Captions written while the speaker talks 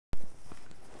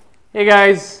Hey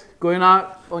guys, going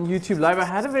out on YouTube Live. I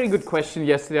had a very good question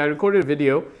yesterday. I recorded a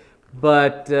video,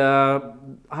 but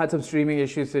I had some streaming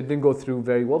issues, so it didn't go through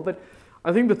very well. But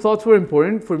I think the thoughts were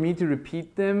important for me to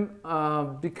repeat them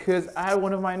because I had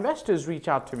one of my investors reach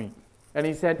out to me. And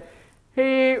he said,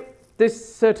 hey,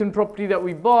 this certain property that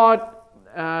we bought,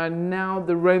 now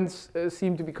the rents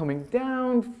seem to be coming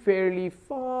down fairly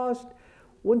fast.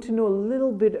 Want to know a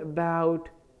little bit about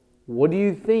what do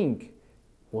you think?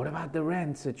 What about the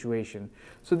rent situation?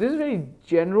 So this is very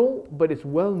general, but it's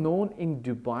well known in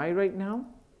Dubai right now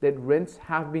that rents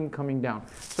have been coming down.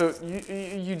 So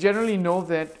you generally know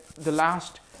that the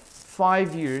last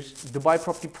 5 years, Dubai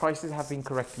property prices have been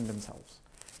correcting themselves,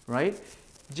 right?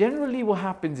 Generally what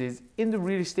happens is in the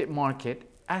real estate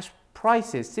market, as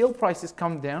sale prices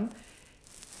come down,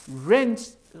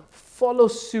 rents follow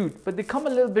suit, but they come a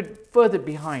little bit further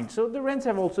behind. So the rents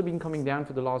have also been coming down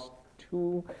for the last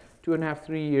 2.5,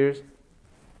 3 years.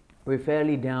 We're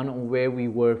fairly down on where we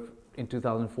were in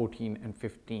 2014 and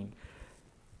 15.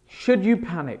 Should you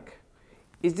panic?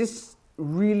 Is this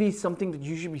really something that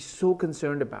you should be so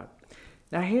concerned about?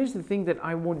 Now here's the thing that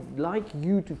I would like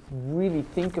you to really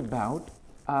think about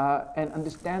and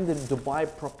understand the Dubai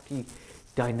property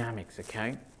dynamics,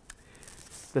 okay?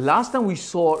 The last time we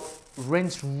saw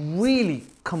rents really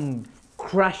come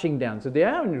crashing down, so they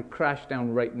haven't crashed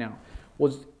down right now,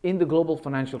 was in the global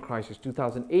financial crisis,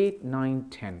 2008, 9,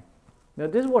 10. Now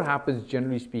this is what happens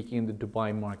generally speaking in the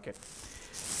Dubai market.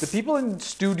 The people in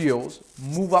studios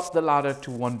move up the ladder to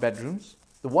 1 bedrooms.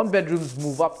 The 1 bedrooms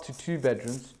move up to 2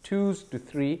 bedrooms, 2s to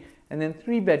 3, and then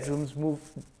 3 bedrooms move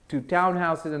to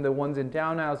townhouses, and the ones in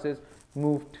townhouses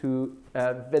move to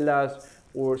villas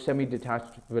or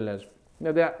semi-detached villas.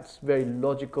 Now that's very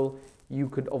logical. You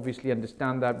could obviously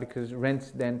understand that because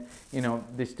rents then,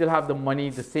 they still have the money,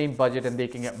 the same budget, and they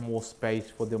can get more space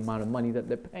for the amount of money that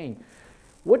they're paying.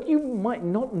 What you might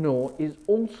not know is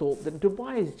also that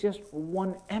Dubai is just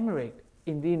one emirate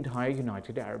in the entire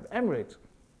United Arab Emirates.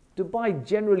 Dubai,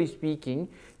 generally speaking,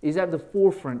 is at the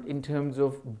forefront in terms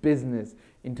of business,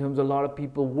 in terms of a lot of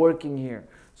people working here.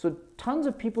 So tons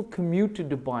of people commute to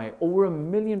Dubai. Over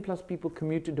 1 million plus people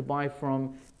commute to Dubai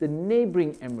from the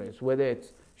neighboring emirates, whether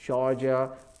it's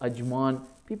Sharjah, Ajman.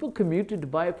 People commute to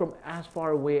Dubai from as far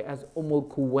away as Al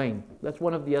Quwain. That's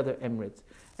one of the other emirates.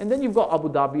 And then you've got Abu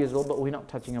Dhabi as well, but we're not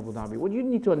touching Abu Dhabi. What you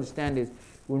need to understand is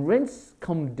when rents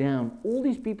come down, all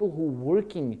these people who are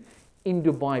working in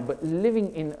Dubai but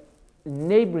living in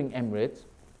neighboring emirates,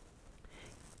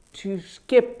 to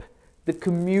skip the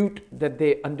commute that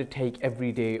they undertake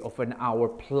every day of an hour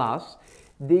plus,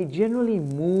 they generally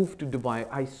move to Dubai.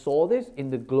 I saw this in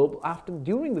the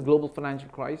during the global financial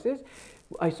crisis.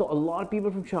 I saw a lot of people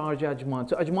from Sharjah, Ajman.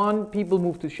 So Ajman people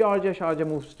move to Sharjah, Sharjah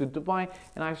moves to Dubai,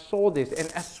 and I saw this.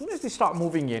 And as soon as they start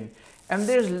moving in, and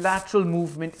there's lateral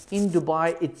movement in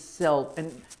Dubai itself.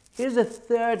 And here's a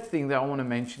third thing that I want to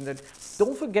mention, that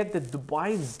don't forget that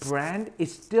Dubai's brand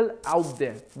is still out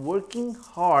there, working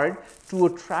hard to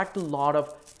attract a lot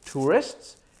of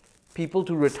tourists, people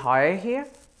to retire here,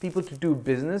 people to do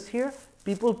business here,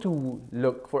 people to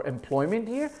look for employment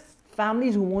here,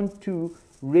 families who want to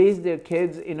raise their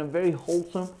kids in a very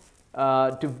wholesome,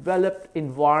 developed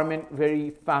environment,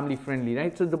 very family friendly,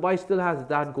 right? So Dubai still has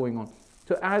that going on.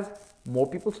 So as more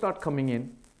people start coming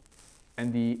in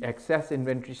and the excess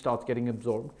inventory starts getting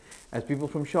absorbed, as people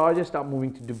from Sharjah start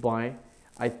moving to Dubai,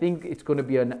 I think it's going to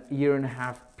be a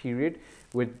 1.5-year period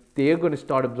where they're going to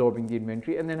start absorbing the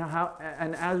inventory. And then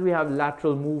as we have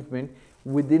lateral movement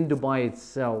within Dubai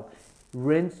itself,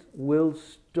 rents will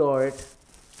start,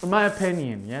 in my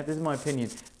opinion, this is my opinion,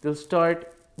 they'll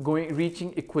start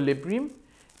reaching equilibrium,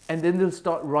 and then they'll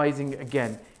start rising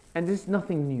again. And this is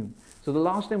nothing new. So the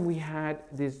last time we had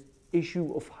this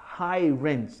issue of high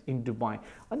rents in Dubai,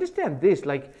 understand this,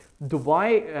 like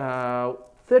Dubai,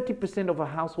 30% of a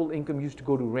household income used to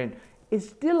go to rent. It's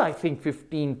still, I think,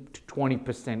 15 to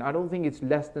 20%. I don't think it's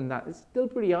less than that. It's still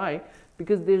pretty high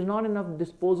because there's not enough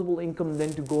disposable income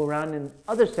then to go around in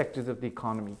other sectors of the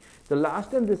economy. The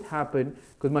last time this happened,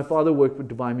 because my father worked with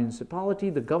Dubai municipality,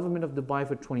 the government of Dubai,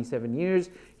 for 27 years.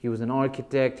 He was an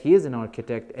architect. He is an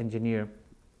architect, engineer.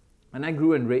 And I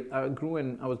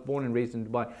I was born and raised in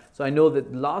Dubai. So I know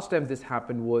that the last time this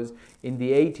happened was in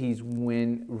the 80s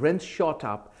when rents shot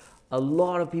up. A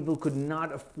lot of people could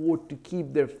not afford to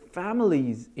keep their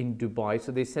families in Dubai,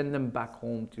 so they send them back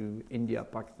home to India,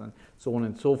 Pakistan, so on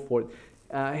and so forth.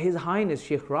 His Highness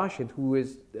Sheikh Rashid, who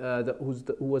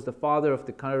was the father of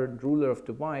the current ruler of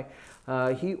Dubai,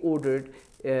 he ordered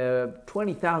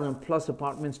 20,000 plus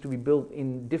apartments to be built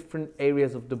in different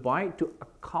areas of Dubai to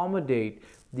accommodate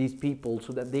these people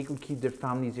so that they could keep their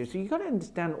families here. So you got to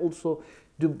understand also,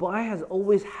 Dubai has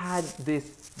always had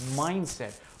this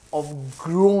mindset of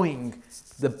growing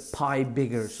the pie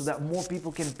bigger so that more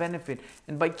people can benefit.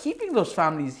 And by keeping those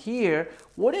families here,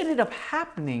 what ended up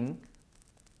happening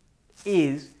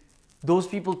is those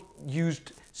people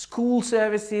used school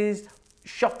services,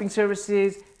 shopping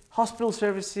services, hospital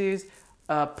services,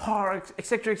 parks,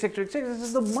 etc., etc., etc.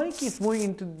 So the money keeps moving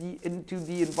into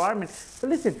the environment. But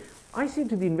listen, I say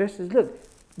to the investors, look,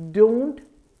 don't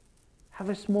have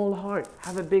a small heart,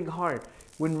 have a big heart.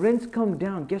 When rents come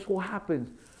down, guess what happens?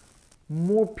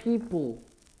 More people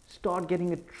start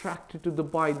getting attracted to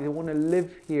Dubai. They want to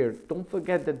live here. Don't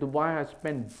forget that Dubai has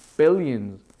spent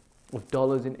billions of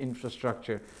dollars in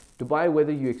infrastructure. Dubai,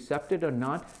 whether you accept it or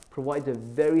not, provides a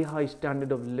very high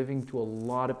standard of living to a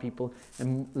lot of people,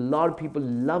 and a lot of people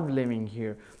love living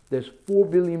here. There's 4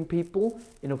 billion people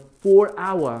in a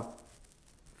 4-hour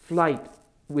flight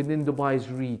within Dubai's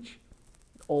reach.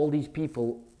 All these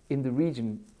people in the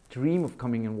region dream of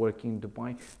coming and working in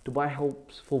Dubai. Dubai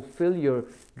helps fulfill your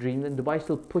dream, and Dubai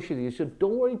still pushes you. So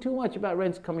don't worry too much about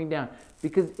rents coming down,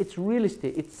 because it's real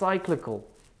estate, it's cyclical.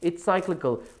 It's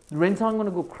cyclical. Rents aren't going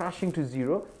to go crashing to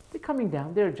zero. They're coming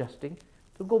down, they're adjusting.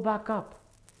 They'll go back up.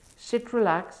 Sit,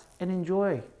 relax, and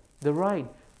enjoy the ride.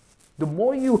 The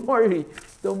more you worry,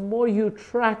 the more you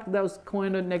attract those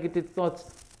kind of negative thoughts.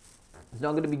 It's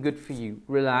not going to be good for you.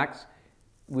 Relax.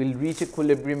 We'll reach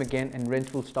equilibrium again, and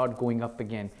rents will start going up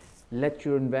again. Let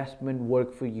your investment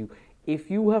work for you.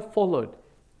 If you have followed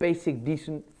basic,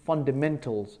 decent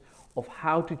fundamentals of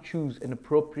how to choose an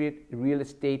appropriate real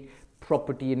estate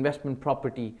property, investment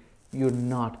property, you're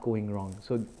not going wrong.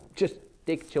 So just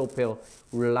take a chill pill,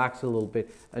 relax a little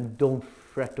bit, and don't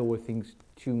fret over things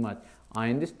too much. I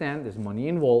understand there's money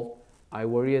involved. I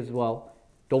worry as well.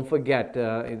 Don't forget,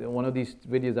 in one of these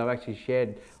videos I've actually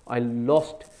shared, I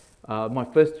lost my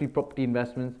first 3 property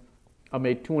investments. I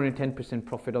made 210%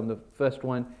 profit on the first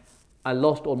one. I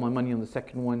lost all my money on the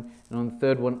second one, and on the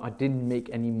third one I didn't make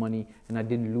any money and I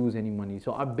didn't lose any money.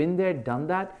 So I've been there, done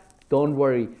that. Don't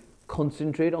worry.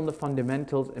 Concentrate on the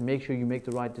fundamentals and make sure you make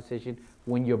the right decision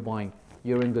when you're buying.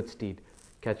 You're in good stead.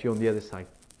 Catch you on the other side.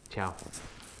 Ciao.